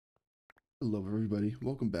Hello, everybody.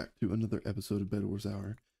 Welcome back to another episode of Bedwars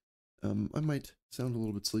Hour. I might sound a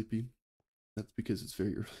little bit sleepy. That's because it's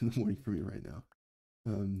very early in the morning for me right now.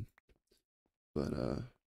 Um, but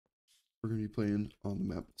we're gonna be playing on the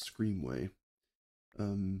map Screamway.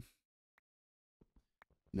 Um,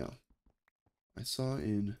 Now I saw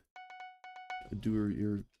in a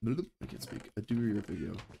I can't speak a doer ear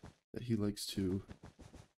video that he likes to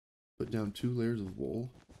put down 2 layers of wool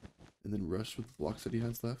and then rush with the blocks that he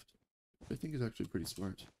has left. I think is actually pretty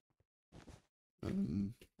smart.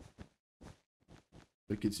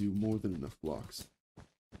 That gives you more than enough blocks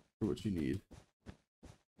for what you need.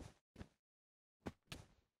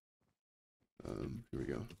 Here we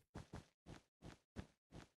go.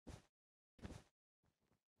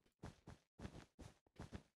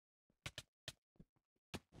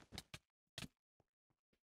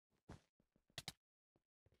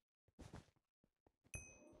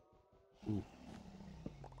 Ooh.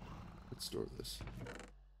 Let's store this.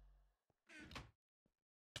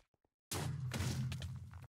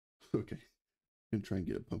 Okay. I'm gonna try and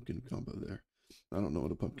get a pumpkin combo there. I don't know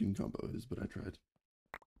what a pumpkin combo is, but I tried.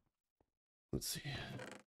 Let's see.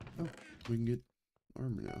 Oh, we can get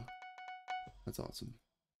armor now. That's awesome.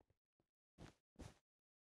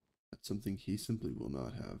 That's something he simply will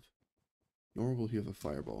not have. Nor will he have a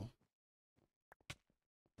fireball.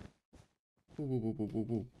 Whoa, whoa, whoa, whoa, whoa,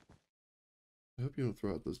 whoa. I hope you don't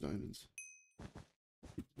throw out those diamonds.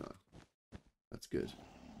 He did not. That's good.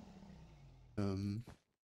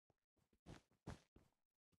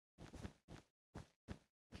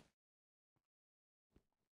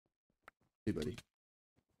 Hey, buddy.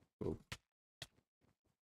 Whoa.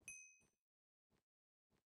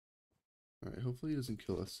 Alright, hopefully he doesn't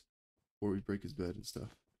kill us. Or we break his bed and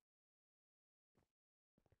stuff.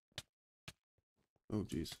 Oh,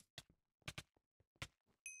 jeez.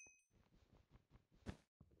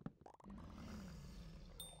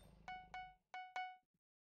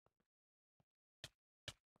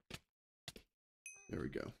 There we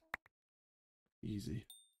go. Easy.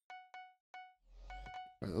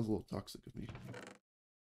 Alright, that was a little toxic of me.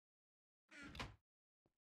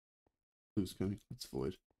 Who's coming? It's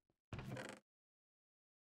Void. Do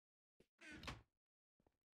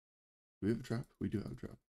we have a trap? We do have a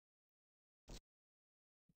trap.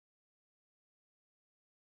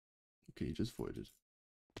 Okay, he just voided.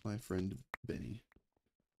 My friend Benny.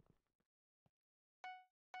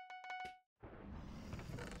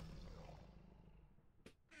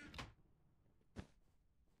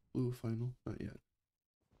 Blue final? Not yet.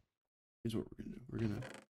 Here's what we're gonna do. We're gonna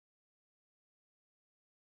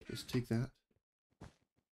just take that.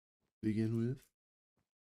 Begin with.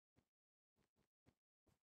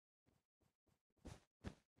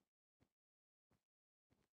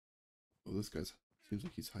 Oh, this guy's seems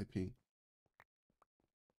like he's high ping.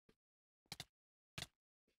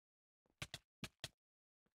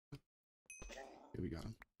 Okay, we got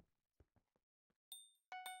him.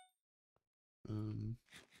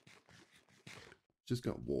 Just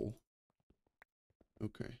got wool.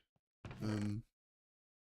 Okay.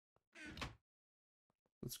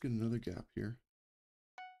 Let's get another gap here.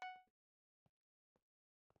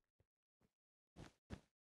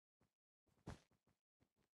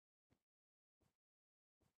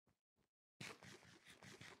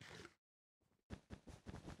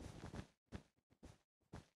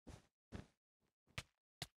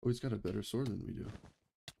 Oh, he's got a better sword than we do.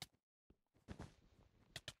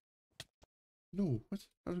 No, what?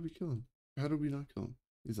 How did we kill him? How did we not kill him?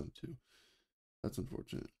 He's on 2. That's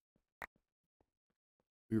unfortunate.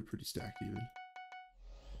 We were pretty stacked even.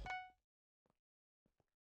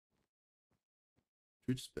 Should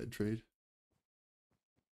we just bed trade?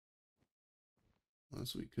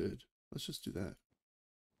 Unless we could. Let's just do that.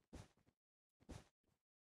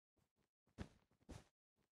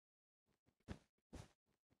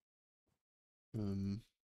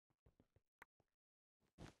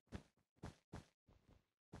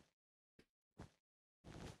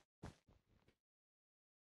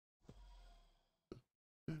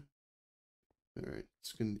 Alright,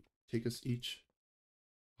 it's gonna take us each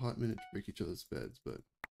a hot minute to break each other's beds, but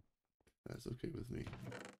that's okay with me.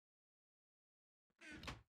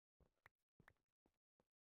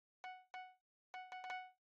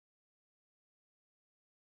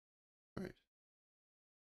 Alright.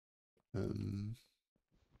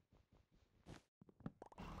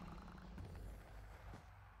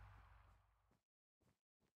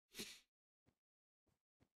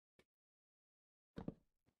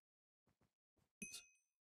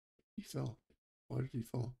 He fell. Why did he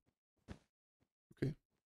fall? Okay.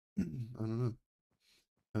 I don't know.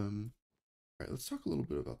 Alright, let's talk a little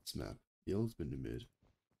bit about this map. Yellow's been to mid.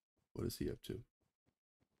 What is he up to?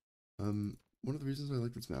 One of the reasons I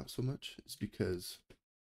like this map so much is because,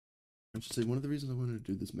 I should say, one of the reasons I wanted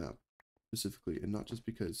to do this map specifically, and not just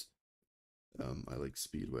because I like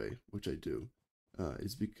Speedway, which I do,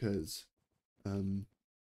 is because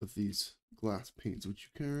of these glass panes, which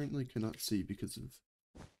you currently cannot see because of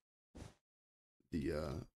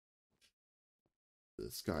the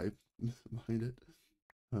sky behind it.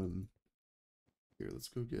 Here, let's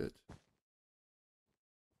go get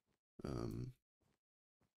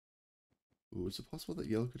ooh, is it possible that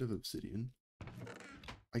yellow could have obsidian?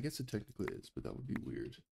 I guess it technically is, but that would be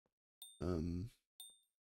weird.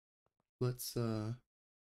 Let's get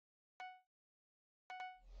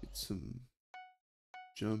some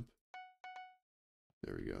jump.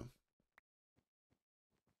 There we go.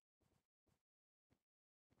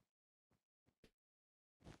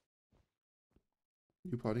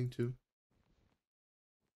 You potting too?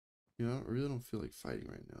 You know, I really don't feel like fighting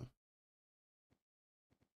right now.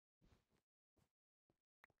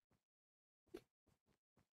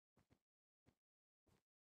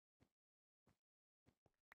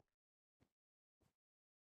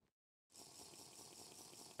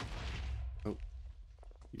 Oh,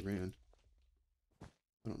 he ran.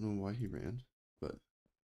 I don't know why he ran, but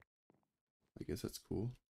I guess that's cool.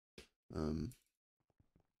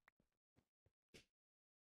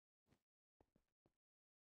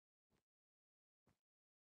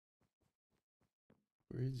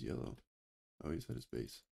 Where is yellow? Oh, he's at his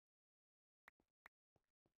base.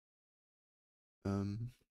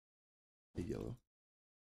 Hey, yellow.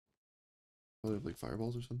 Probably have like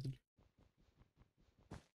fireballs or something.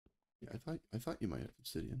 Yeah, I thought you might have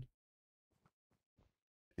obsidian.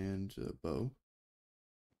 And bow.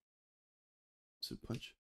 Is it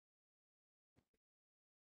punch?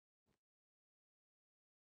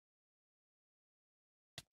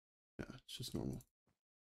 Yeah, it's just normal.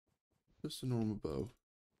 Just a normal bow.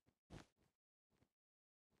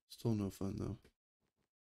 Still no fun though.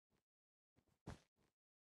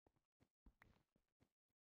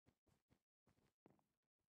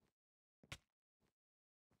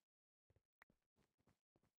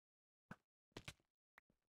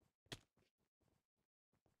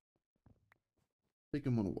 Take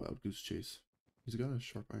him on a wild goose chase. He's got a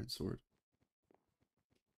sharp iron sword.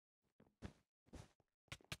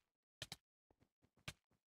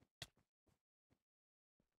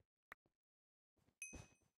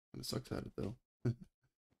 Kinda sucks at it though. Oh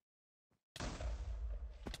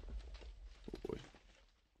boy.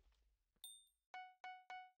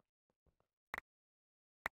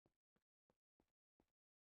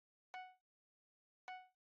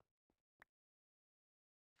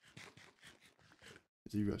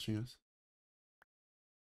 Is he rushing us?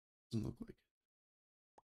 Doesn't look like it.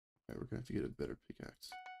 Alright, we're gonna have to get a better pickaxe.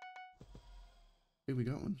 Hey, we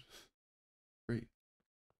got one. Great.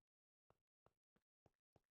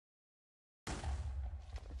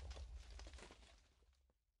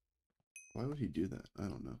 Why would he do that? I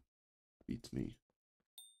don't know. Beats me.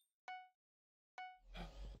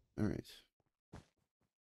 Alright.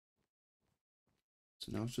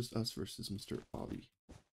 So now it's just us versus Mr. Bobby.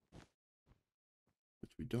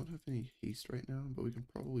 Which we don't have any haste right now, but we can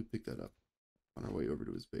probably pick that up on our way over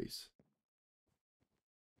to his base.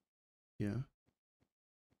 Yeah.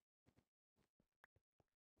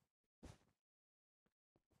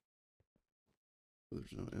 Oh,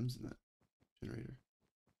 there's no M's in that generator.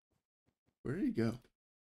 Where did he go?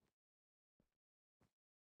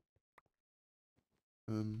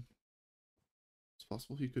 It's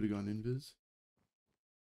possible he could have gone invis,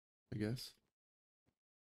 I guess.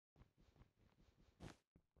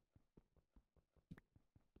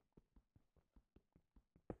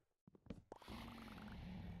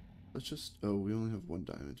 Let's just, oh, we only have one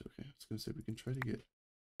diamond. Okay, I was gonna say we can try to get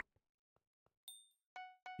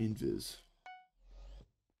invis.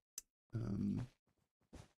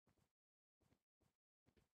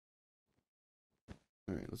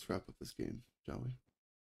 All right, let's wrap up this game, shall we?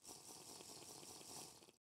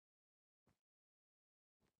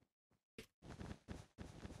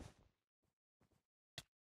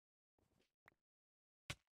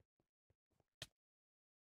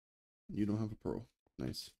 You don't have a pearl.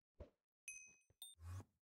 Nice.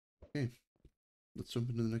 Okay, let's jump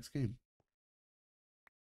into the next game.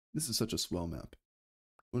 This is such a swell map.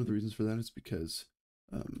 One of the reasons for that is because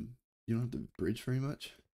you don't have to bridge very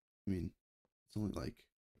much. I mean, it's only like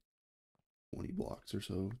 20 blocks or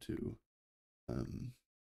so to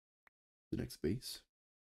the next base.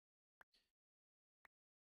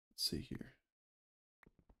 Let's see here.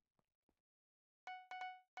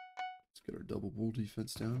 Let's get our double bull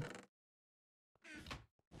defense down.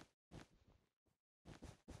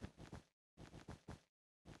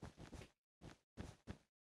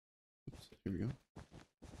 Here we go.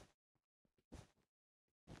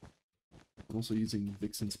 I'm also using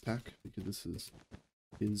Vixen's pack because this is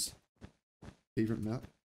his favorite map.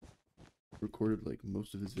 Recorded like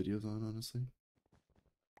most of his videos on, honestly.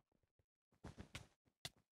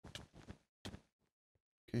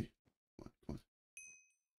 Okay, come on, come on.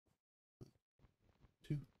 1,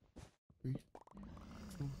 2, 3, 4,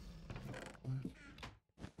 5.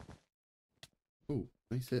 Oh,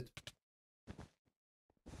 nice hit.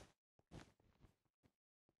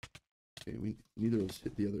 Okay, neither of us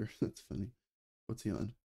hit the other. That's funny. What's he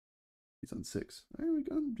on? He's on 6. Alright, we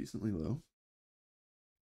got him decently low.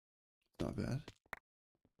 Not bad.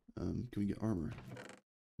 Can we get armor?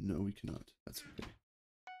 No, we cannot. That's okay.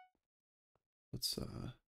 Let's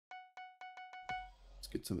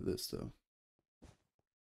get some of this though.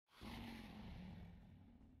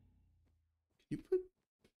 Can you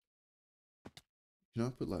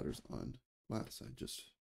cannot put ladders on glass. I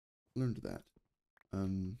just learned that.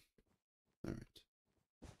 Alright.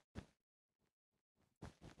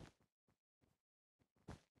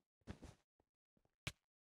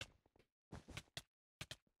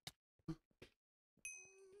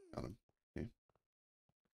 Got him. Okay.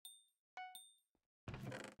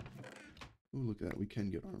 Oh, look at that. We can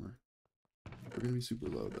get armor. We're gonna be super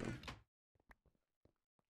low though.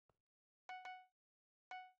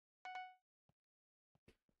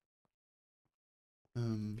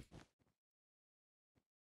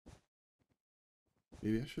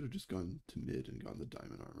 Maybe I should have just gone to mid and gotten the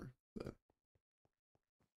diamond armor, but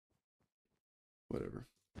whatever.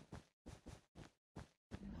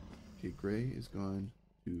 Okay, gray is gone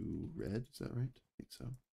to red, is that right? I think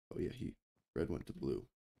so. Oh yeah, red went to blue.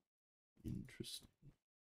 Interesting.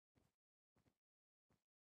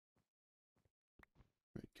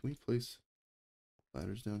 Right, can we place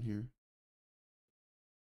ladders down here?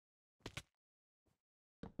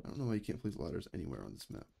 I don't know why you can't place ladders anywhere on this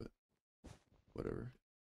map, but whatever.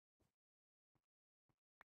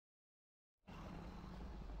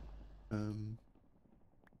 Okay.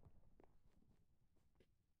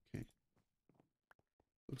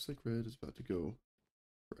 Looks like red is about to go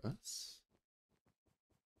for us.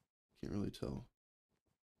 Can't really tell.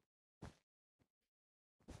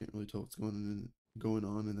 Can't really tell what's going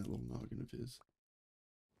on in that little noggin of his.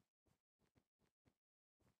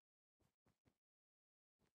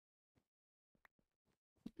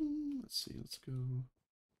 Let's see, let's go.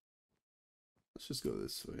 Let's just go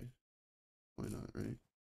this way. Why not, right?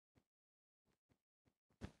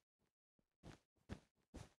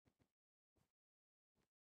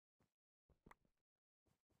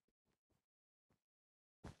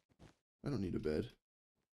 I don't need a bed.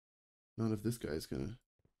 Not if this guy's gonna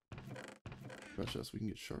crush us. We can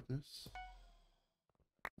get sharpness.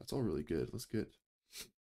 That's all really good. Let's get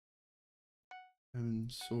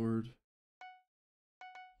diamond sword.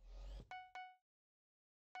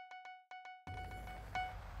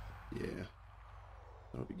 Yeah,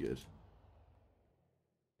 that'll be good.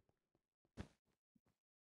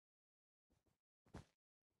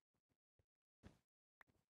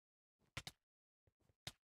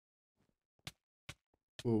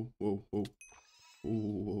 Whoa, whoa, whoa. Whoa,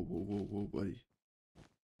 whoa, whoa, whoa, whoa, buddy.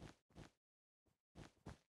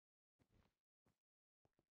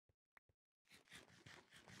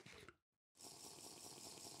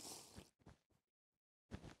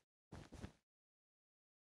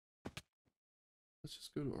 Let's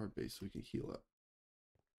just go to our base so we can heal up.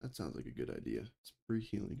 That sounds like a good idea. It's free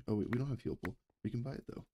healing. Oh wait, we don't have heal pool. We can buy it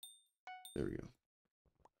though. There we go.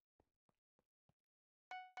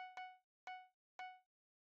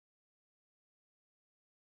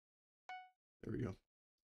 There we go.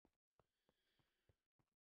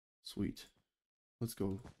 Sweet. Let's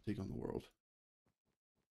go take on the world.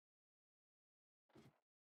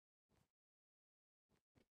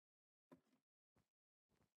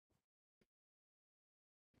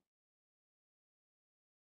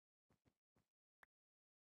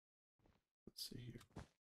 Let's see here.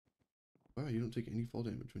 Wow, you don't take any fall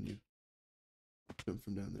damage when you jump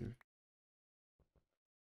from down there.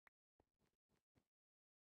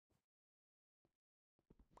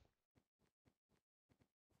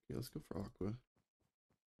 Okay, let's go for aqua.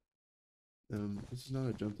 This is not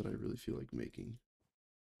a jump that I really feel like making.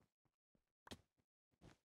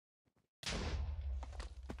 Does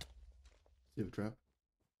he have a trap?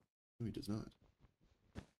 No, he does not.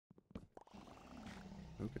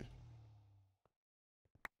 Okay.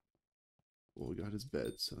 Well, we got his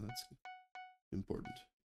bed, so that's important.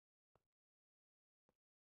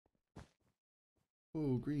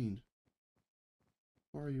 Oh, green.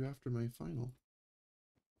 Why are you after my final?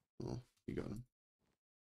 Oh, you got him.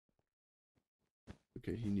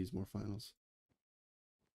 Okay, he needs more finals.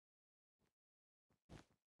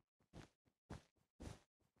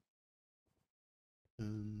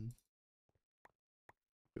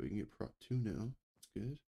 We can get prop 2 now. That's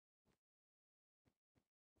good.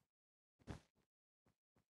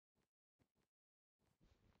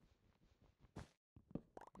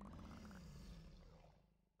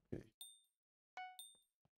 Okay.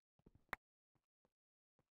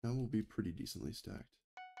 Now we'll be pretty decently stacked.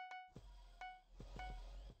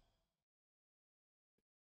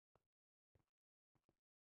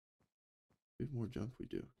 We have more jump, we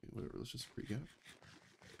do. Okay, whatever, let's just freak out.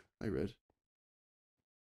 Hi, Red.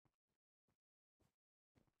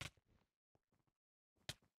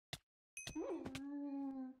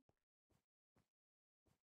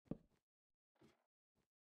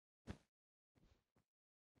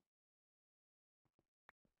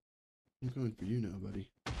 I'm going for you now,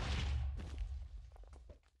 buddy.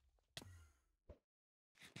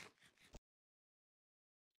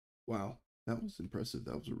 Wow, that was impressive.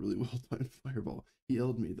 That was a really well-timed fireball. He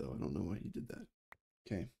L'd me, though. I don't know why he did that.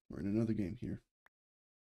 Okay, we're in another game here.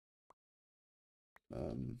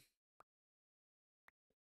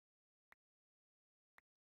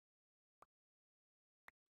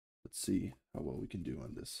 Let's see how well we can do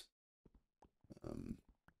on this.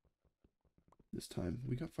 This time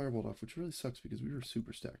we got fireballed off, which really sucks because we were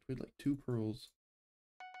super stacked. We had like 2 pearls.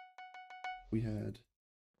 We had,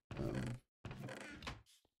 I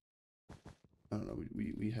don't know.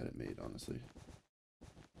 We had it made, honestly.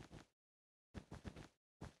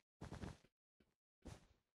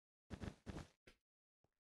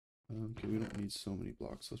 Okay, we don't need so many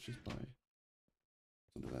blocks. Let's just buy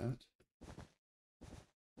some of that.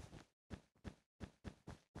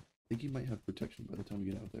 I think he might have protection by the time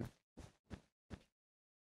we get out there.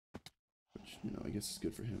 Which, you know, I guess is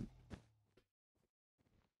good for him.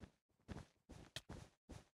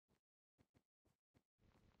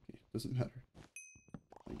 Okay, doesn't matter.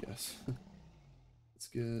 I guess. Let's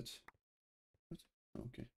get... What? Oh,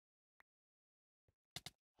 okay.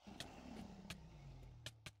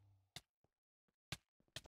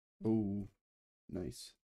 Oh,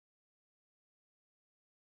 nice.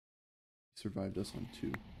 He survived us on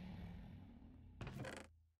 2.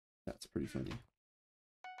 That's pretty funny.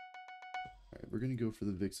 Alright, we're gonna go for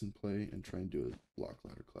the Vixen play and try and do a block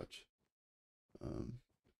ladder clutch.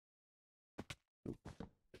 Nope.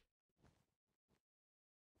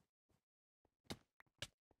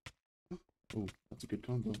 Oh, that's a good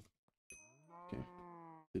combo. Okay,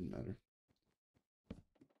 didn't matter.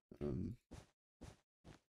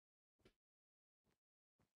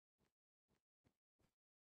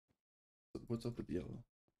 What's up with yellow?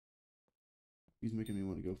 He's making me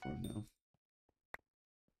want to go for him now.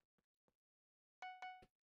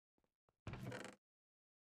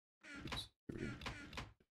 Oops, here we go.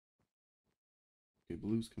 Okay,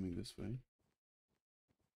 blue's coming this way,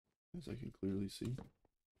 as I can clearly see.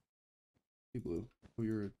 Hey, blue. Oh,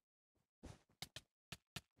 you're a...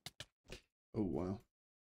 Oh, wow.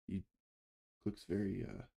 He clicks very,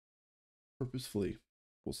 purposefully,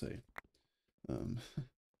 we'll say.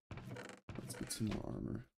 Let's get some more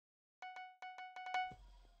armor.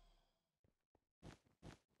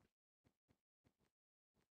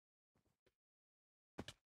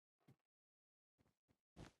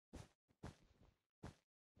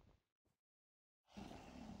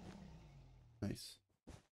 Nice.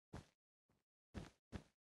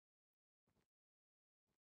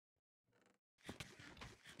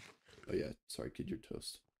 Oh yeah, sorry kid, you're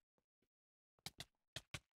toast.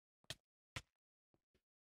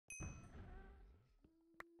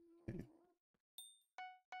 Okay.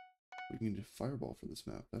 We can get a fireball for this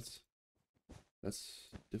map. That's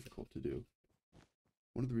difficult to do.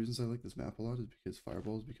 One of the reasons I like this map a lot is because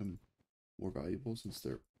fireballs become more valuable since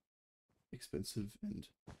they're expensive, and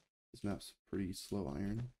this map's pretty slow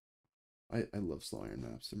iron. I love slow iron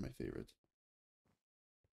maps, they're my favorite.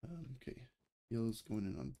 Okay, yellow's going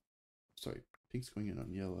in on, sorry, pink's going in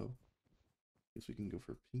on yellow. Guess we can go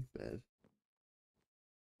for pink bed.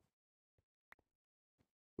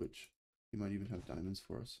 Which, he might even have diamonds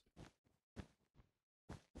for us.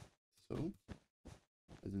 So,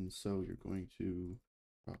 as in so, you're going to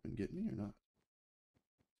drop and get me or not?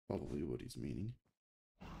 Probably what he's meaning.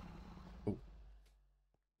 Oh.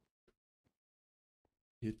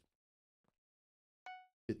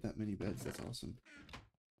 Hit that many beds, that's awesome.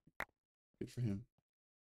 Good for him.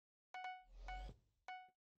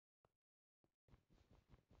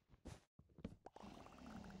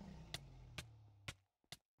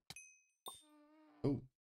 Oh,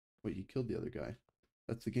 wait, he killed the other guy.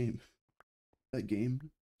 That's the game. That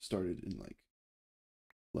game started in like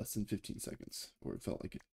less than 15 seconds, or it felt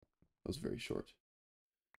like it was very short.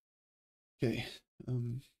 Okay,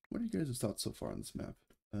 what are you guys' thoughts so far on this map?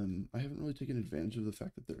 I haven't really taken advantage of the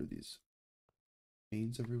fact that there are these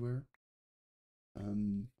panes everywhere.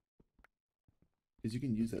 Because you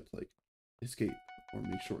can use that to like escape or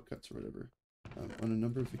make shortcuts or whatever. On a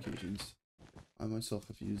number of occasions, I myself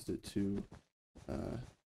have used it to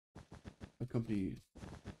accompany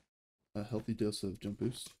a healthy dose of jump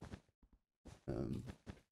boost.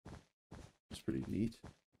 It's pretty neat.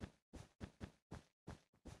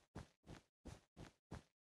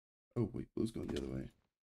 Oh wait, Blue's going the other way.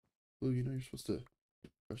 Blue, you know you're supposed to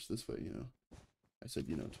rush this way, you know. I said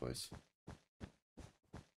you know twice.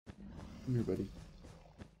 Come here, buddy.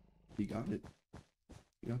 He got it.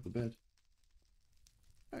 He got the bed.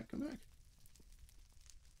 Back, come back.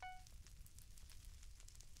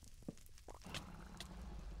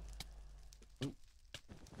 Oh.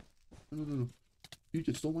 No, no, no. You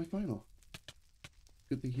just stole my final.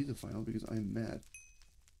 Good thing he's a final because I'm mad.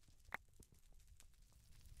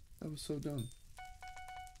 That was so dumb.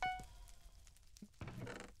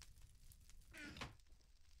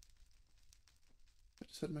 I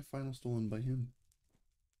just had my final stolen by him.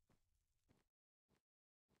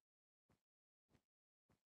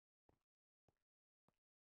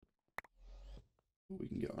 Oh, we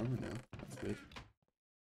can get armor now. That's good.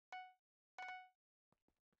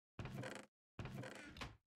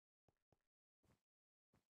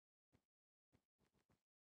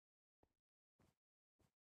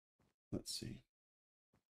 Let's see.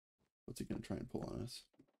 What's he gonna try and pull on us?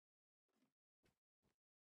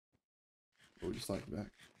 Or we just slide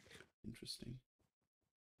back. Interesting.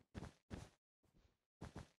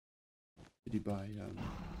 Did he buy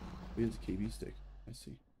he has a KB stick. I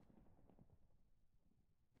see.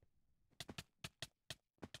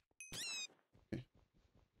 Okay.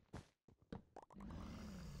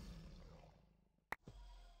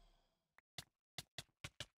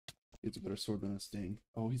 It's a better sword than a sting.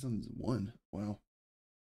 Oh, he's on 1. Wow.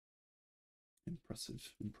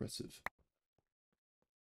 Impressive. Impressive.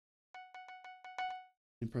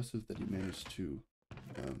 Impressive that he managed to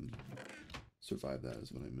survive that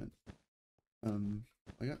is what I meant.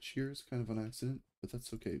 I got shears kind of on accident, but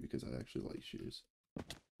that's okay because I actually like shears.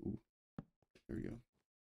 Ooh, there we go.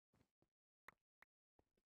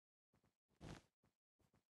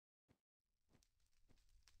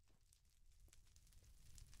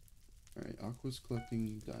 Alright, Aqua's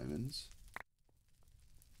collecting diamonds.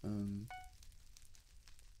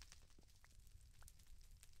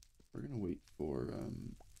 We're gonna wait for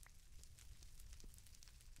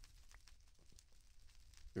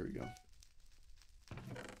there we go.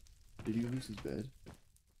 Did he lose his bed?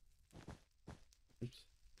 Oops.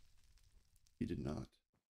 He did not.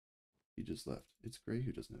 He just left. It's Gray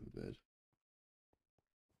who doesn't have a bed.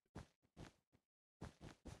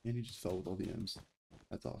 And he just fell with all the M's.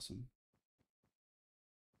 That's awesome.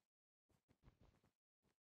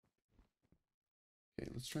 Okay,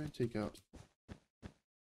 let's try and take out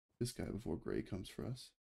this guy before Gray comes for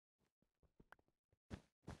us.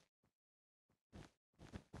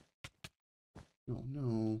 Oh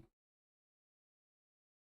no.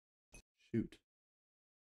 Shoot.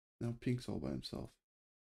 Now Pink's all by himself.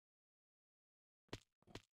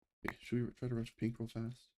 Okay, should we try to rush Pink real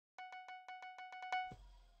fast?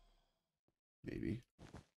 Maybe.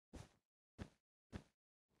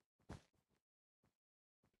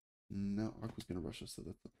 Now Aqua's gonna rush us, so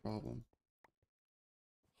that's the problem.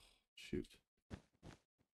 Shoot.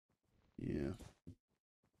 Yeah.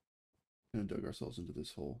 Kind of dug ourselves into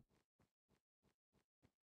this hole.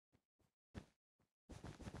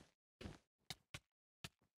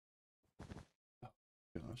 Oh,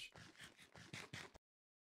 gosh.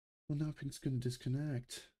 Well, now Pink's gonna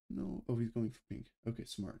disconnect. No. Oh, he's going for Pink. Okay,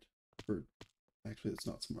 smart. Or, actually, that's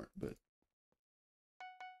not smart, but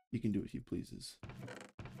he can do what he pleases.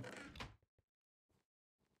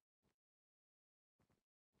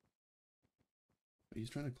 But he's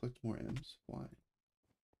trying to collect more M's. Why?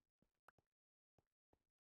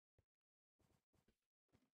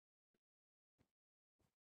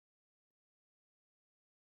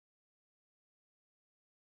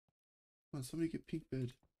 Come on, somebody get Pink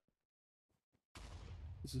bed.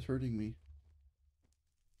 This is hurting me.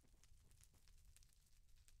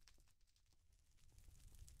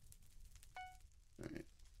 Alright.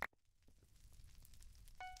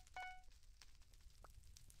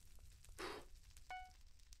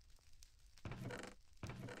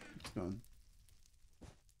 It's gone.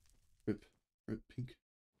 Rip. Rip Pink.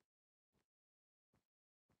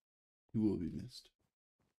 You will be missed.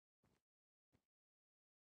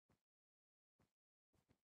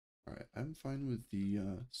 Alright, I'm fine with the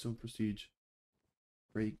Stone Prestige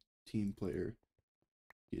Great team player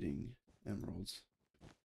getting emeralds.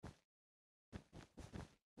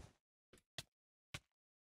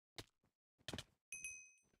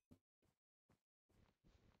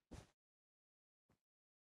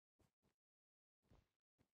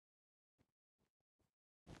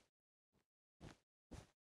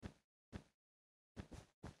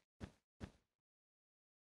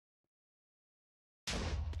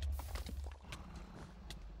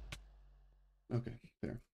 Okay,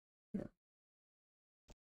 fair. Fair.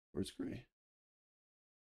 Where's Gray?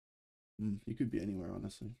 He could be anywhere,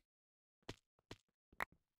 honestly.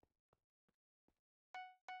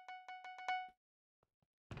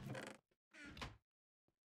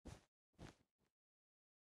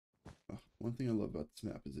 Oh, one thing I love about this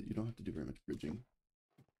map is that you don't have to do very much bridging.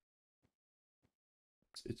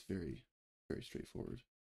 It's very, very straightforward.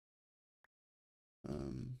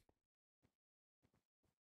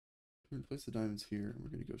 We're going to place the diamonds here, and we're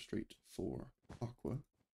going to go straight for Aqua.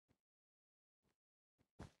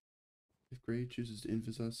 If Gray chooses to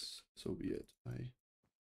invis us, so be it. I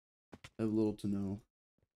have little to no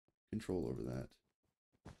control over that.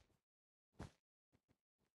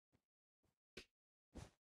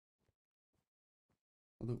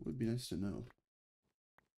 Although it would be nice to know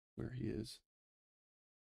where he is.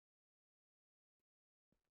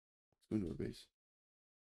 Let's go into our base.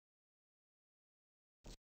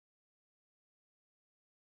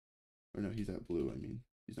 Or no, he's at blue, I mean.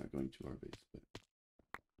 He's not going to our base, but...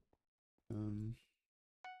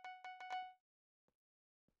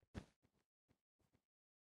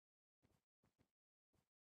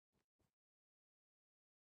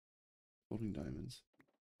 holding diamonds.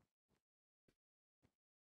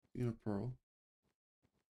 You gonna pearl?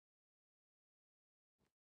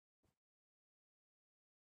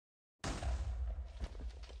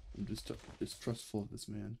 I'm just distrustful of this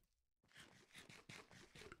man.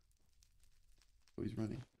 Oh, he's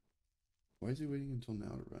running. Why is he waiting until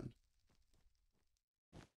now to run?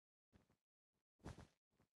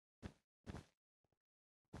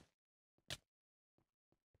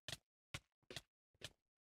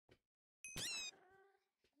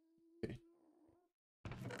 Okay.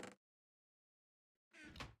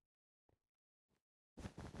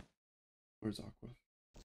 Where's Aqua?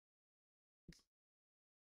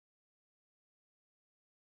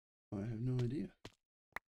 Oh, I have no idea.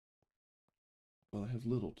 Well, I have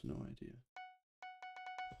little to no idea.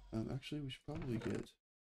 Actually, we should probably get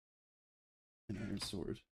an iron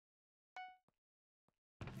sword.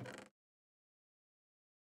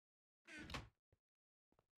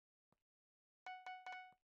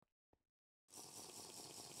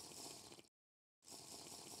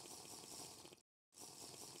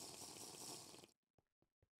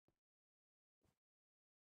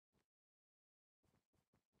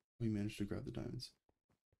 We managed to grab the diamonds.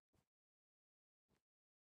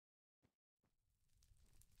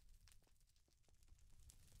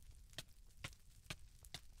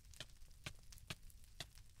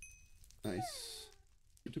 Nice.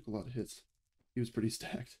 He took a lot of hits. He was pretty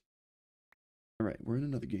stacked. Alright, we're in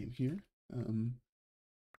another game here.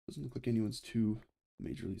 Doesn't look like anyone's too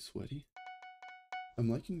majorly sweaty. I'm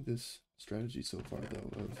liking this strategy so far,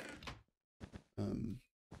 though, of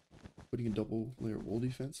putting a double layer wall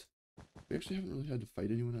defense. We actually haven't really had to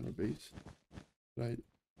fight anyone at our base, but I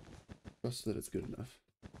trust that it's good enough.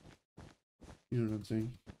 You know what I'm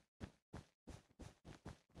saying?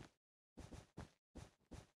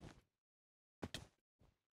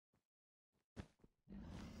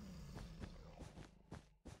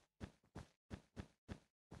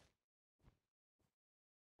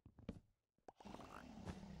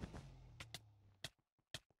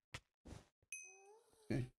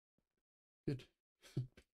 Okay, good.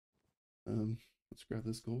 Let's grab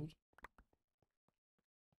this gold.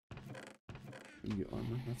 We can get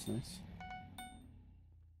armor, that's nice.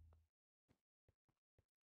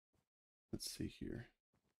 Let's see here.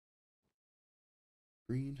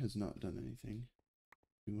 Green has not done anything.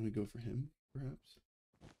 We want to go for him, perhaps?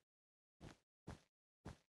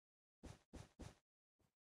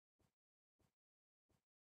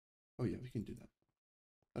 Oh yeah, we can do that.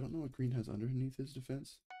 I don't know what green has underneath his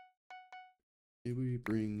defense. Maybe we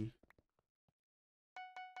bring...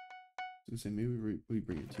 I was gonna say, maybe we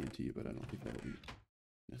bring a TNT, but I don't think that would be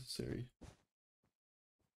necessary.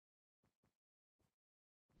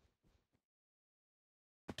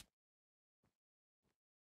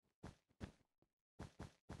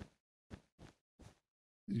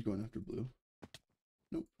 He's going after blue.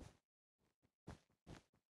 Nope.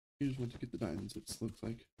 He just wants to get the diamonds, it looks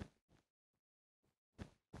like.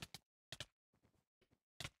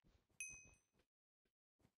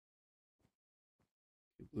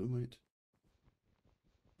 blue might.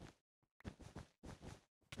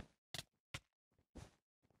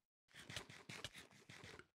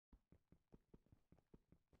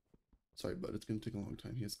 Sorry, bud, it's gonna take a long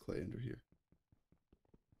time. He has clay under here.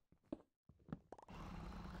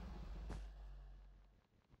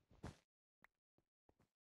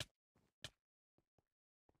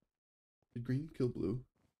 Did green kill blue?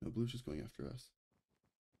 No, blue's just going after us.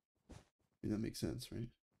 I mean, that makes sense, right?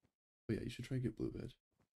 But yeah, you should try to get blue bed.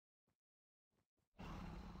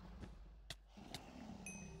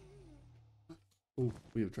 Oh,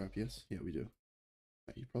 we have a trap, yes? Yeah, we do.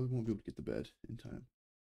 Right, you probably won't be able to get the bed in time.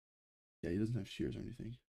 Yeah, he doesn't have shears or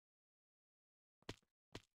anything.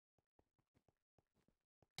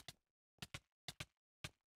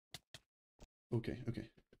 Okay, okay.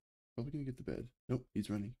 Probably gonna get the bed. Nope,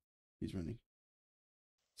 he's running. He's running.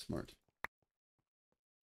 Smart.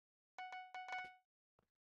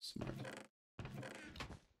 Smart.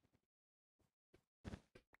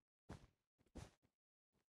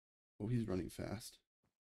 Oh, he's running fast.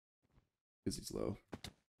 Because he's low.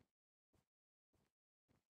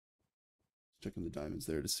 Checking the diamonds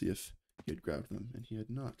there to see if he had grabbed them, and he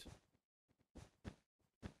had not.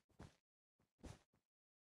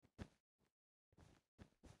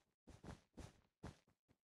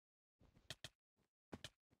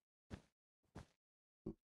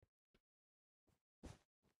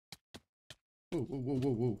 Whoa, whoa, whoa,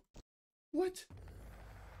 whoa, whoa. What?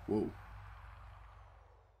 Whoa.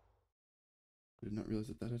 I did not realize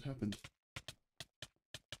that that had happened.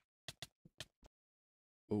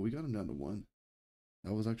 Oh, we got him down to 1.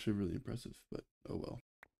 That was actually really impressive, but oh well.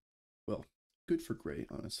 Well, good for Gray,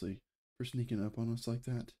 honestly, for sneaking up on us like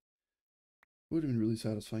that. It would have been really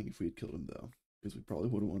satisfying if we had killed him, though, because we probably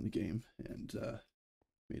would have won the game and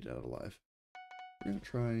made it out alive. We're going to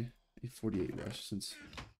try a 48 rush, since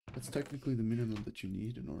that's technically the minimum that you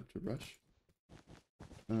need in order to rush.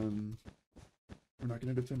 We're not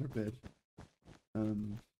going to defend our bed.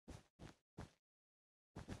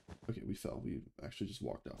 Okay, we fell. We actually just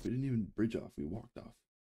walked off. We didn't even bridge off. We walked off.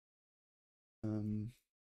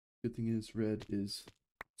 Good thing is red is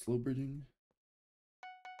slow bridging.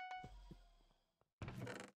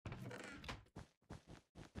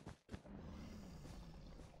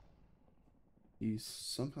 He's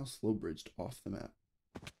somehow slow bridged off the map.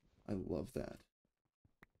 I love that.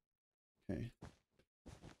 Okay.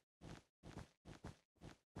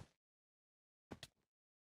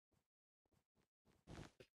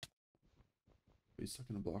 He's stuck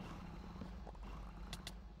in a block.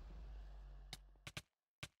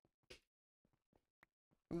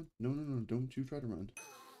 Come on. No, no, no. Don't you try to run.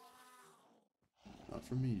 Not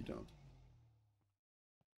from me, you don't.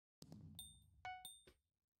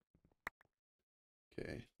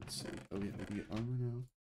 Okay, let's see. Oh yeah, we can get armor now.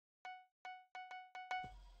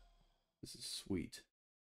 This is sweet.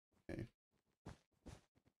 Okay.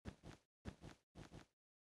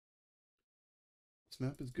 This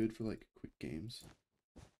map is good for like quick games.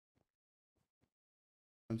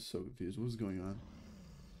 I'm so confused. What is going on?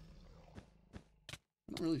 I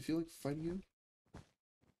don't really feel like fighting him.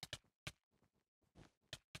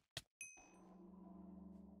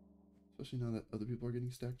 Especially now that other people are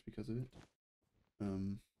getting stacked because of it.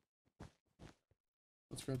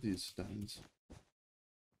 Let's grab these diamonds.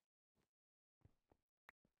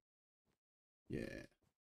 Yeah.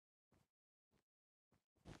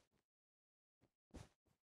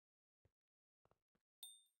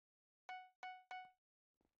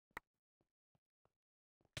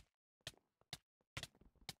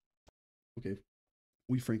 Okay.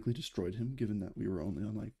 We frankly destroyed him, given that we were only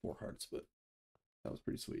on like 4 hearts, but that was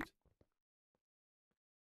pretty sweet.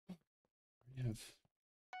 We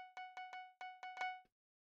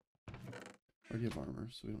already have armor,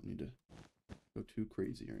 so we don't need to go too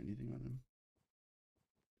crazy or anything on him.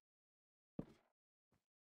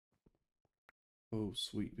 Oh,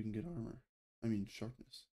 sweet. We can get armor. I mean,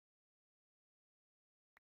 sharpness.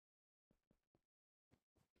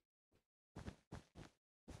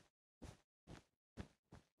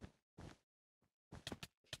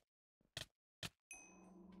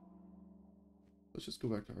 Let's just go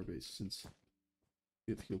back to our base since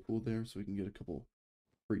we have heal pool there, so we can get a couple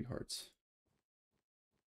free hearts.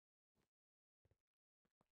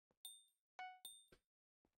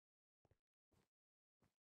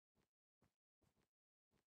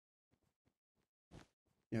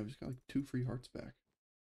 Yeah, we just got like 2 free hearts back.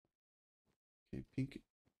 Okay, pink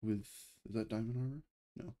with, is that diamond armor?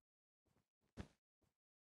 No.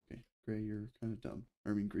 Okay, gray, you're kind of dumb.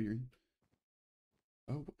 I mean, green.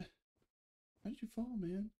 Oh, how did you fall,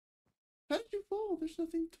 man? How did you fall? There's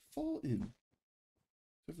nothing to fall in.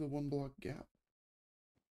 Except for the 1 block gap.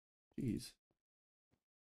 Jeez.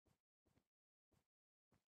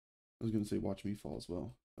 I was gonna say watch me fall as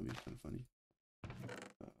well. That'd be kind of funny.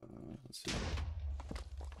 Let's see.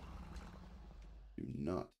 Do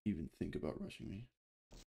not even think about rushing me.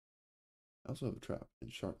 I also have a trap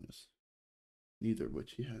and sharpness. Neither of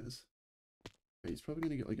which he has. Okay, he's probably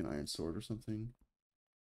gonna get like an iron sword or something.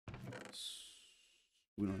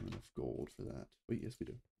 We don't have enough gold for that. Wait, yes we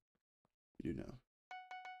do. We do now.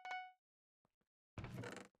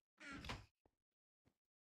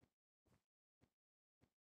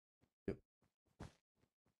 Yep.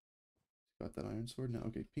 Got that iron sword now.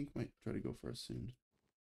 Okay, pink might try to go for us soon.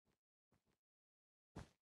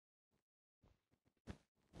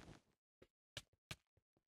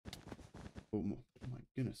 Oh my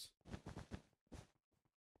goodness.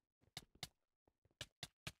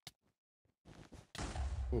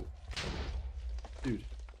 Whoa. Dude.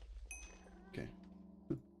 Okay.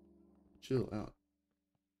 Chill out.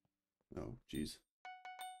 Oh, jeez. Is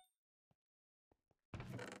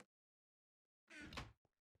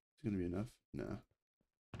it gonna be enough? Nah.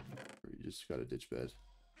 Or you just got a ditch bed.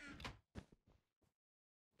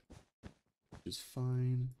 Which is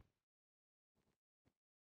fine.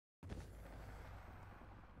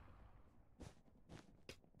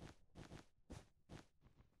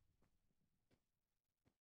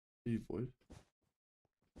 Did he void?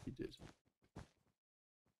 He did.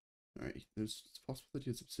 Alright, it's possible that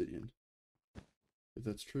he has obsidian. If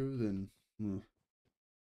that's true, then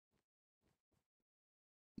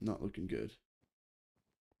not looking good.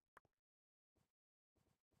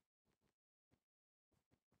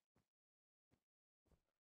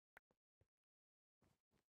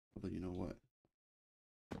 Although you know what?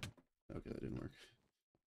 Okay, that didn't work.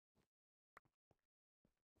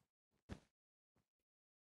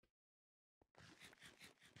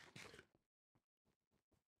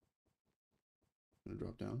 Gonna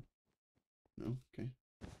drop down? No? Okay.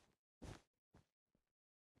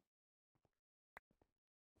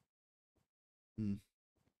 I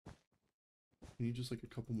need just like a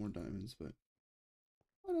couple more diamonds, but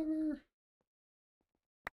whatever.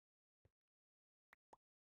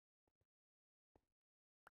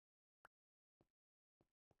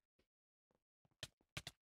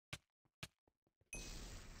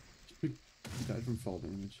 He died from fall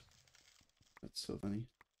damage. That's so funny.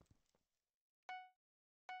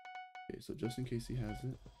 Okay, so just in case he has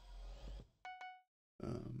it.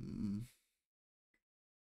 There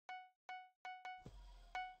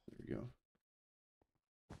we go.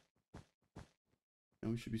 Now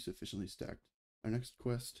we should be sufficiently stacked. Our next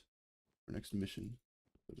quest, our next mission,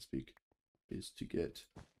 so to speak, is to get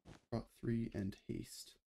Prot 3 and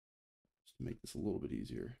Haste. Just to make this a little bit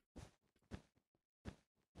easier.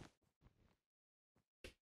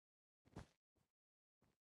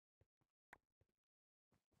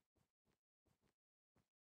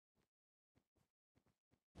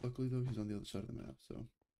 Luckily though, he's on the other side of the map, so.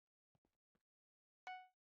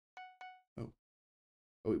 Oh.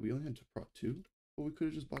 Oh wait, we only had to Prot 2? Well, we could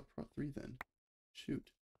have just bought Prot 3 then. Shoot.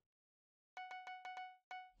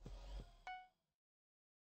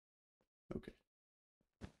 Okay.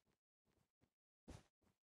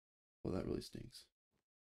 Well, that really stinks.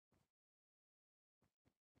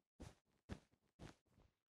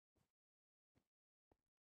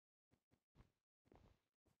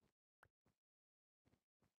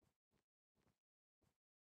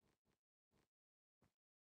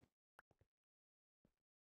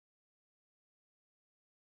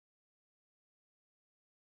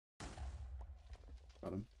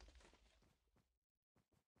 Got him.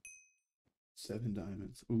 7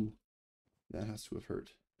 diamonds. Ooh, that has to have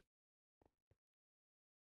hurt.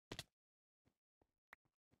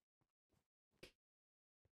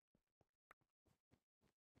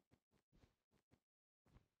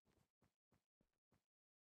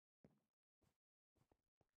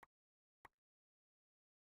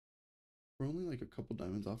 We're only like a couple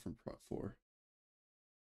diamonds off from Prot 4.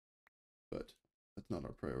 But that's not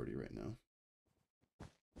our priority right now.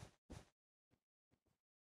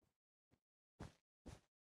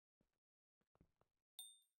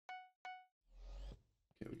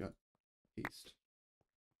 Okay, we got Haste.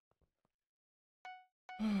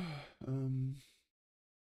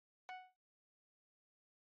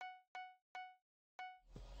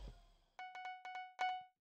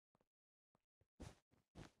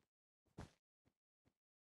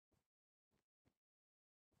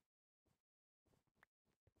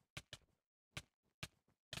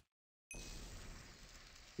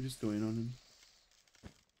 We're just going on him.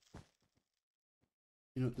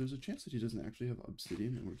 You know, there's a chance that he doesn't actually have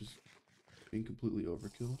obsidian and we're just being completely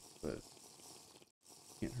overkill, but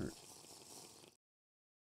can't hurt.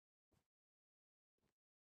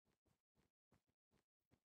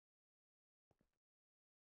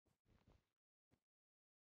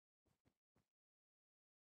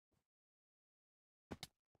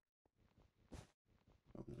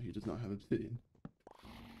 does not have obsidian.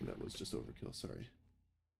 That was just overkill, sorry.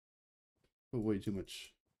 But way too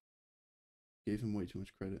much. Gave him way too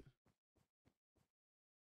much credit.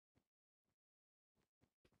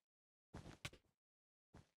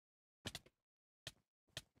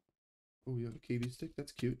 Oh, you have a KB stick?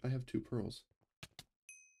 That's cute. I have 2 pearls.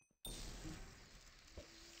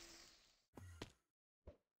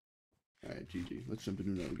 Alright, GG. Let's jump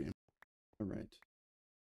into another game. Alright.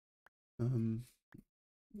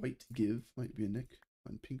 White Give might be a nick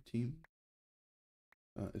on pink team.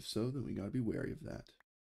 If so, then we gotta be wary of that.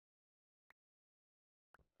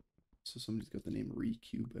 So somebody's got the name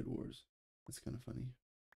Re-Q Bedwars. That's kind of funny.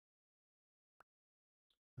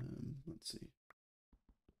 Let's see.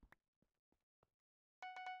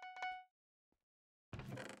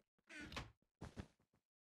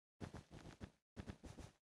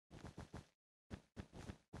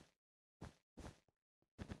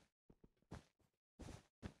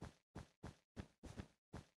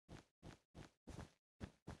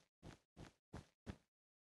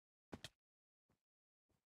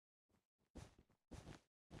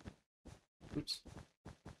 Oops.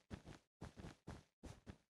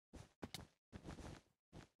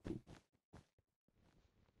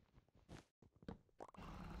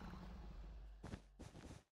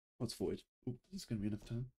 What's void? Oop, is this gonna be enough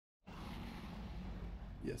time?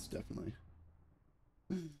 Yes, definitely.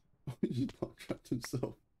 Oh, he just pop trapped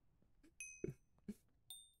himself.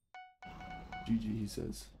 GG, he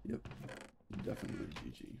says. Yep, definitely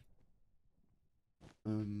GG.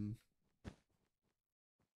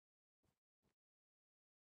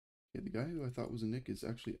 Yeah, the guy who I thought was a nick is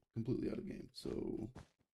actually completely out of game, so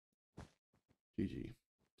GG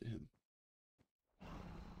to him.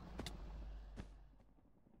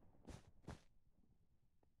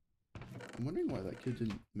 I'm wondering why that kid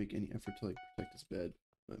didn't make any effort to like protect his bed,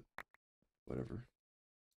 but whatever.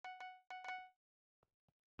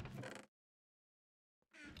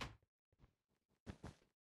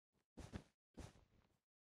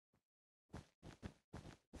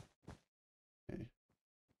 Okay.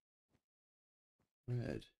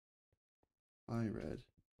 Red. Hi, red.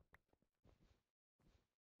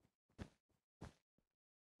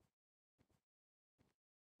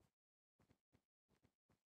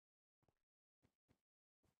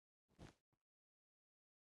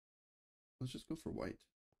 Let's just go for white.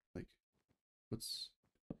 Like,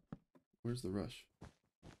 where's the rush?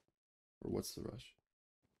 Or what's the rush?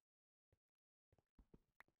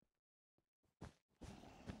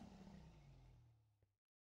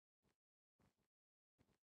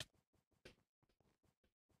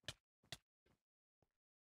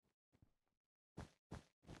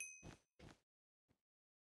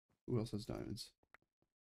 Who else has diamonds?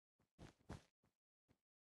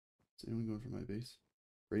 Is anyone going for my base?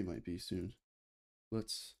 Gray might be soon.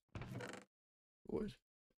 Let's void.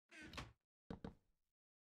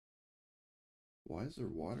 Why is there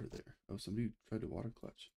water there? Oh, somebody tried to water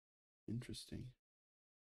clutch. Interesting.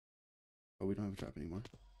 Oh, we don't have a trap anymore.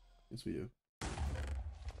 Yes, we do.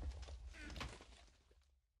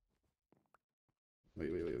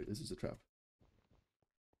 Wait. This is a trap.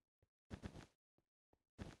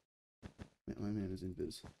 Man, my man is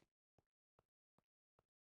invis.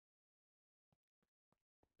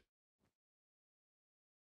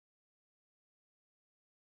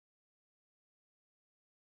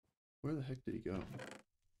 Where the heck did he go?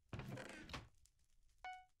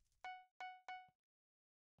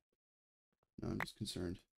 No, I'm just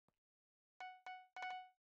concerned.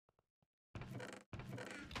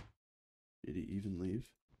 Did he even leave?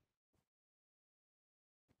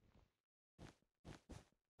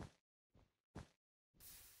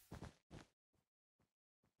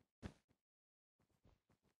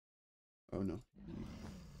 Oh no.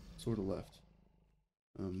 He sort of left.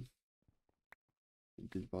 He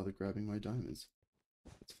didn't bother grabbing my diamonds.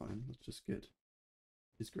 That's fine. Let's just get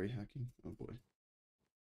his gray hacking. Oh boy.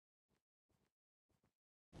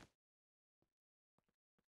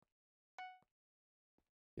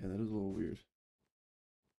 Yeah, that is a little weird.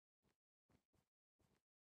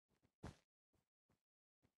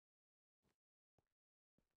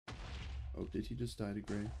 Oh, did he just die to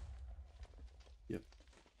gray? Yep.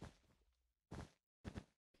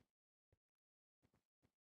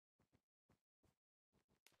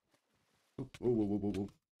 Oh, whoa.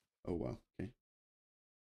 Oh, wow. Okay.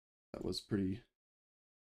 That was pretty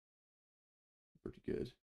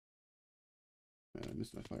good. Man, I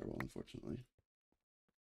missed my firewall, unfortunately.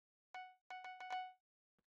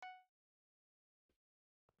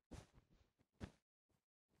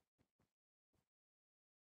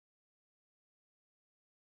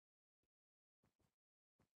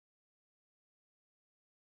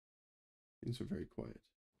 Things are very quiet.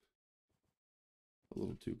 A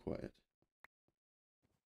little too quiet.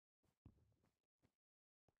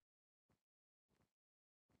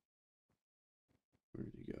 Where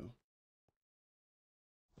did he go?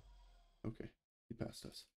 Okay, he passed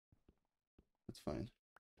us. That's fine.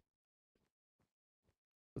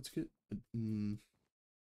 Let's get a, I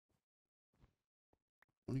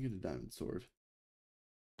want to get a diamond sword.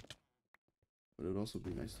 But it would also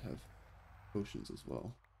be nice to have potions as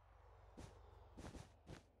well.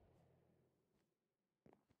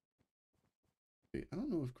 Wait, I don't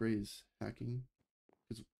know if Gray's hacking,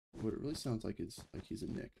 because what it really sounds like is like he's a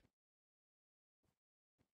Nick.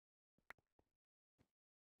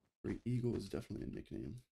 Great Eagle is definitely a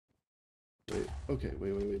nickname. Wait, okay,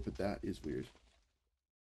 wait, but that is weird.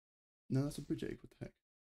 No, that's a bridge egg, what the heck?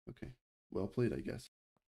 Okay, well played, I guess.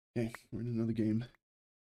 Okay, we're in another game.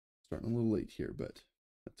 Starting a little late here, but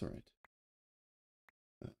that's alright.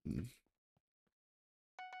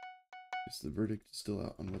 Guess the verdict is still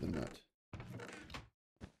out on whether or not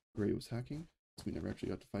Gray was hacking, so we never actually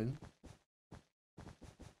got to fight him.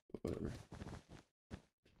 But whatever.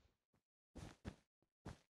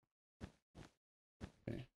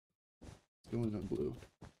 Okay. Let's go in on blue.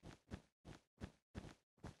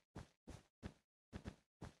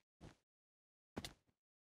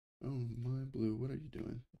 Oh my blue, what are you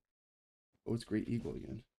doing? Oh, it's Great Eagle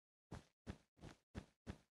again.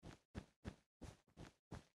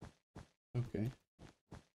 Okay.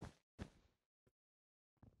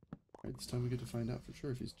 Alright, this time we get to find out for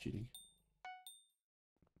sure if he's cheating.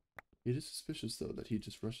 It is suspicious, though, that he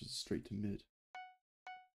just rushes straight to mid.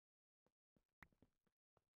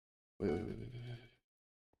 Wait.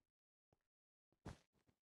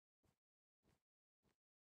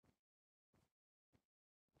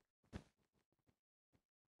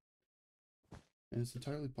 And it's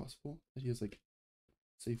entirely possible that he has, like,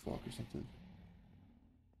 safe walk or something.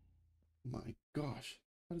 My gosh.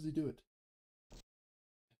 How does he do it?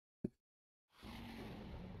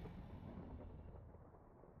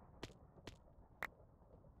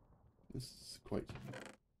 This is quite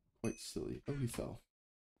silly. Oh, he fell.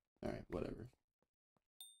 Alright, whatever.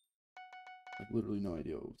 I have literally no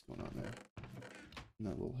idea what was going on there. In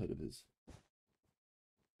that little head of his.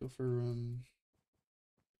 Go for,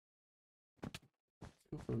 let's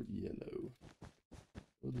go for yellow.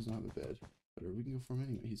 Yellow does not have a bed. But we can go for him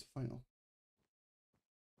anyway. He's a final.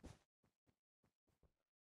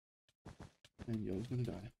 And yellow's gonna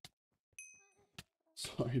die.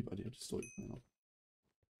 Sorry, buddy. I just stole your final.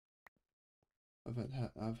 I've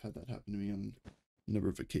had that happen to me on a number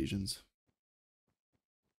of occasions.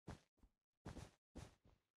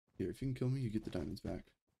 Here, if you can kill me, you get the diamonds back.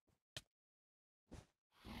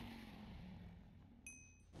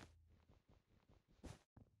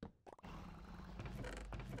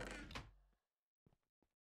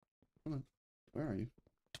 Come on. Where are you?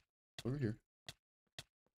 Over here.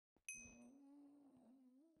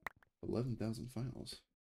 11,000 finals.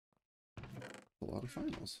 A lot of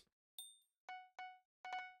finals.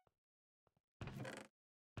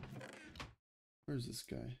 Where's this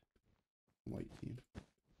guy? White team.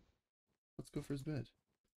 Let's go for his bed.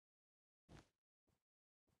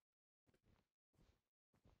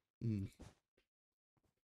 I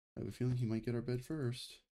have a feeling he might get our bed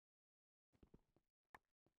first.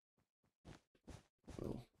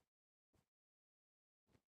 Well,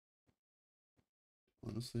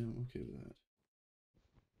 honestly, I'm okay with that.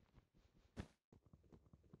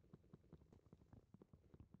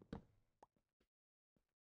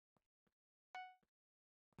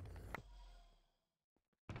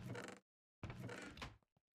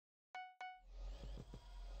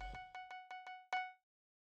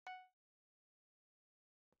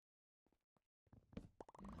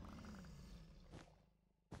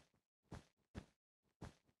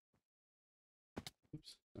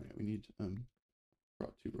 Oops. Alright, we need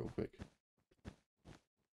prot 2 real quick.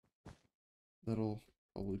 That'll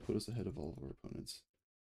probably put us ahead of all of our opponents.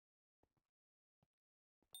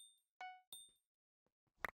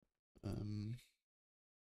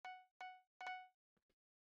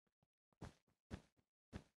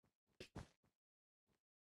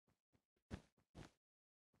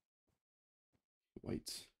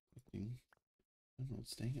 White collecting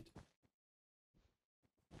emeralds, dang it.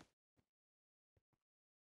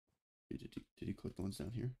 Did he collect the ones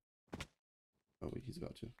down here? Oh wait, he's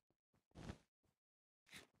about to.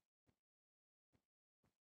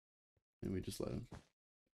 And we just let him.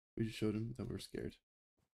 We just showed him that we're scared.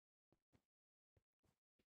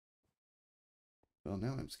 Well,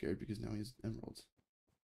 now I'm scared because now he has emeralds.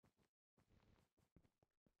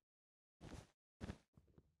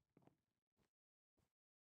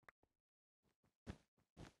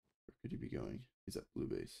 could he be going? He's at blue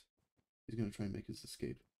base. He's gonna try and make his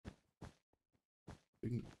escape.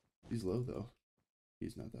 He's low though.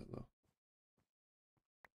 He's not that low.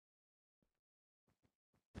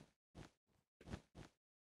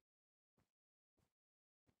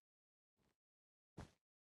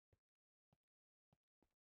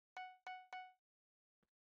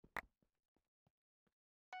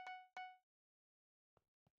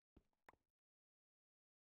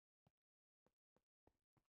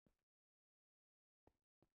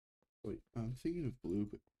 Wait, I'm thinking of blue,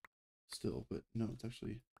 but still, but no, it's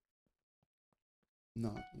actually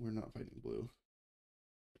not. We're not fighting blue.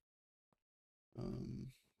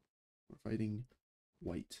 We're fighting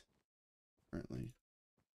white currently.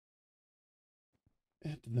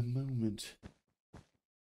 At the moment.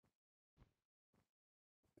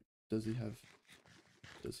 Does he have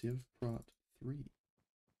prot 3?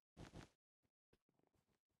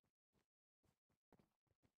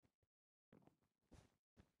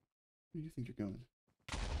 Where do you think you're going?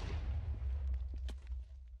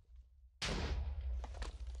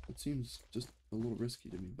 It seems just a little risky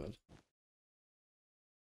to me, bud.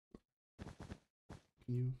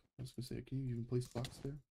 Can you, I was gonna say, can you even place blocks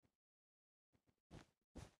there?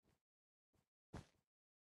 Are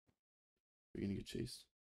you gonna get chased?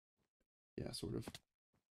 Yeah, sort of.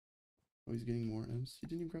 Oh, he's getting more M's. He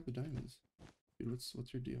didn't even grab the diamonds. Dude,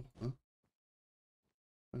 what's your deal, huh?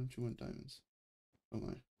 Why don't you want diamonds? Oh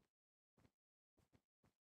my.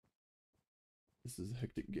 This is a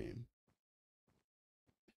hectic game.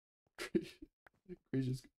 Gray's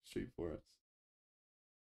just straight for us.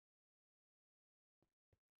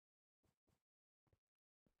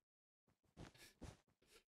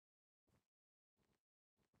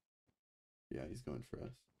 Yeah, he's going for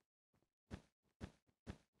us.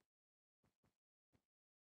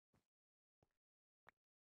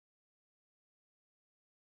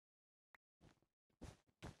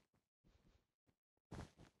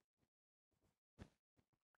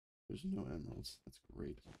 There's no emeralds. That's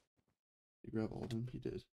great. Did he grab all of them? He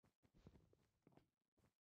did.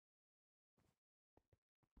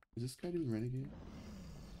 Is this guy doing renegade?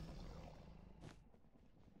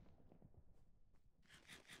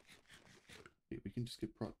 Wait, we can just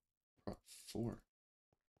get prot 4.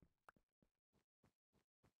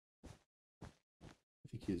 I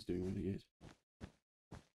think he is doing renegade.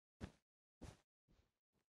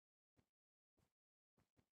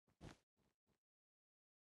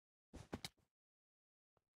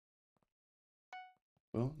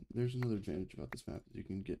 Well, there's another advantage about this map, is you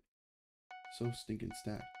can get so stinking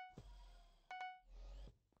stacked.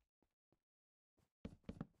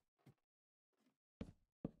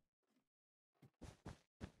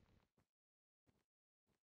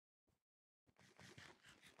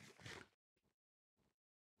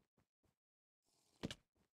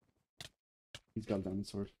 He's got a diamond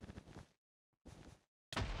sword.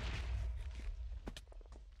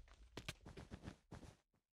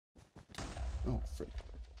 Oh, frick.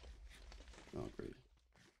 Oh, great.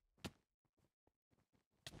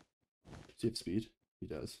 Does he have speed? He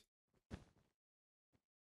does.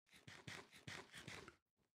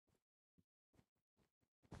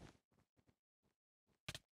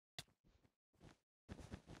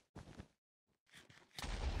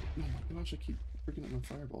 Oh my gosh, I keep freaking up my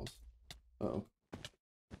fireballs. Uh-oh.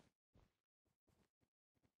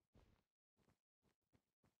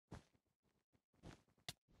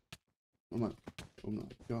 Oh my. Oh my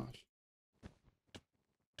gosh.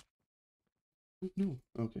 No.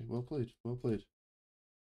 Okay, well played. Well played.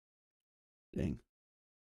 Dang.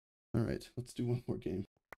 Alright, let's do one more game.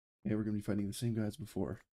 Okay, we're gonna be fighting the same guy as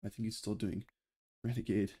before. I think he's still doing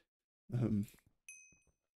renegade.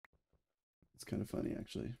 It's kind of funny,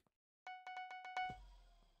 actually.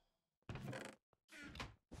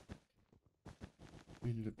 We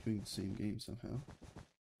ended up doing the same game somehow.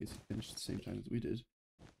 I guess he finished at the same time as we did.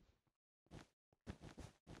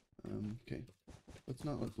 Okay. Let's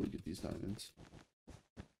not let blue get these diamonds.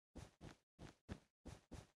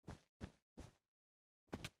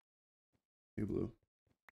 Hey, blue.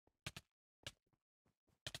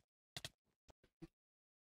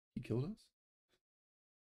 He killed us?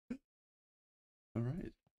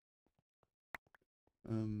 Alright.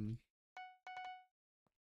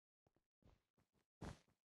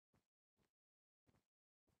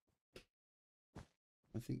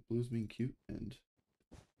 I think blue's being cute and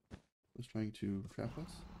was trying to trap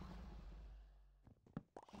us.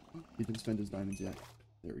 He didn't spend his diamonds yet.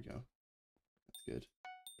 There we go. That's good.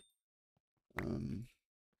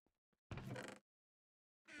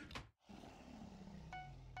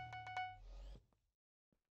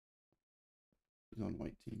 Who's on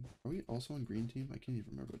white team? Are we also on green team? I can't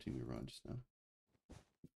even remember what team we were on just now.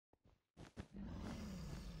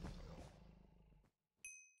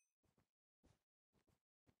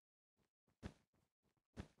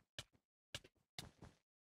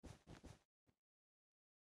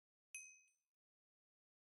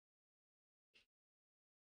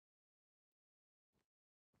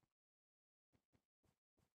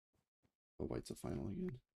 Oh, white's a final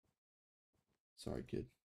again. Sorry, kid.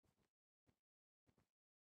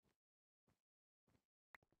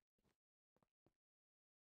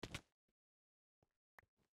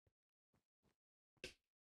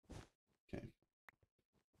 Okay.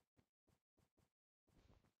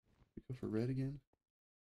 We go for red again.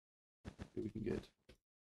 Maybe we can get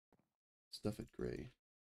stuff at gray.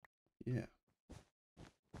 Yeah.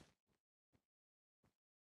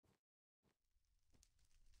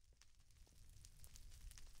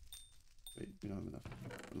 Wait, we don't have enough.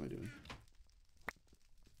 What am I doing?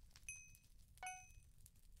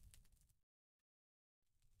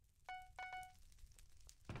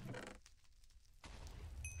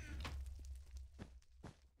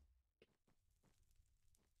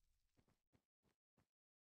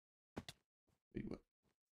 Wait, what?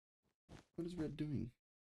 What is red doing?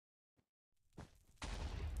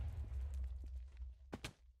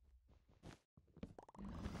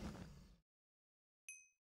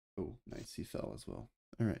 Oh, nice. He fell as well.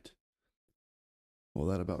 All right. Well,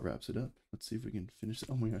 that about wraps it up. Let's see if we can finish.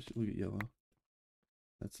 Oh my gosh, look at yellow.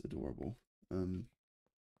 That's adorable.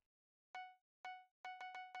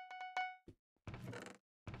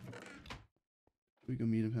 We go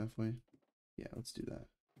meet him halfway? Yeah, let's do that.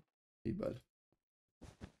 Hey, bud.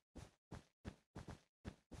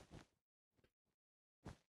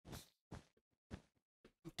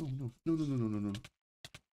 Oh, no. No, no, no, no, no, no.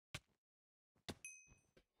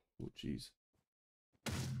 Oh, jeez.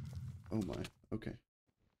 Oh, my. Okay.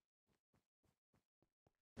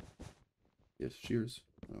 Yes, cheers.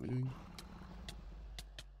 What are we doing?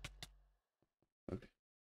 Okay.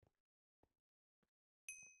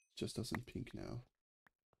 It's just us in pink now.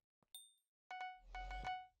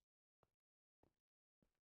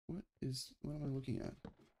 What am I looking at?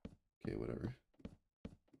 Okay, whatever.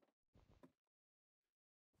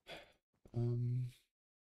 Okay,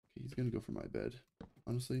 he's gonna go for my bed.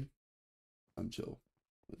 Honestly, I'm chill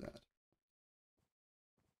with that.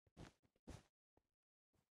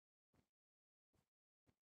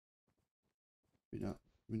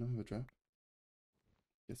 We not have a trap?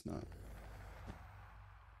 Guess not.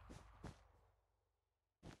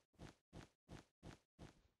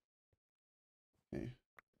 Okay.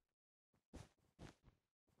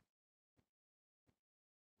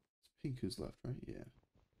 It's pink who's left, right? Yeah.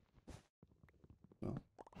 Well,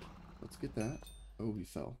 let's get that. Oh, he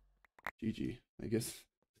fell. GG. I guess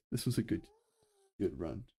this was a good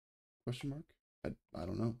run. Question mark? I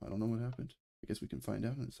don't know. I don't know what happened. I guess we can find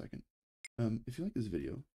out in a second. If you like this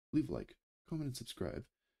video, leave a like, comment, and subscribe.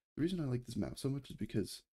 The reason I like this map so much is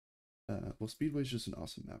because, well, Speedway is just an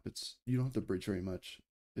awesome map. You don't have to bridge very much.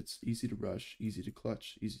 It's easy to rush, easy to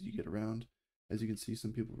clutch, easy to get around. As you can see,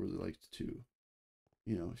 some people really like to,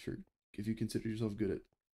 if you consider yourself good at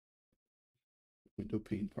window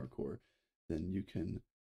pane parkour, then you can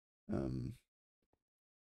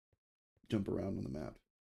jump around on the map.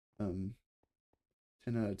 10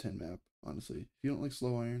 out of 10 map, honestly. If you don't like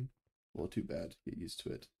slow iron, well, too bad. Get used to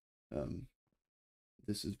it.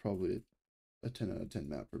 This is probably a 10 out of 10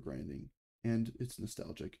 map for grinding, and it's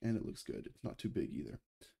nostalgic, and it looks good. It's not too big either.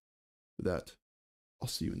 With that, I'll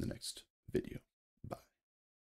see you in the next video.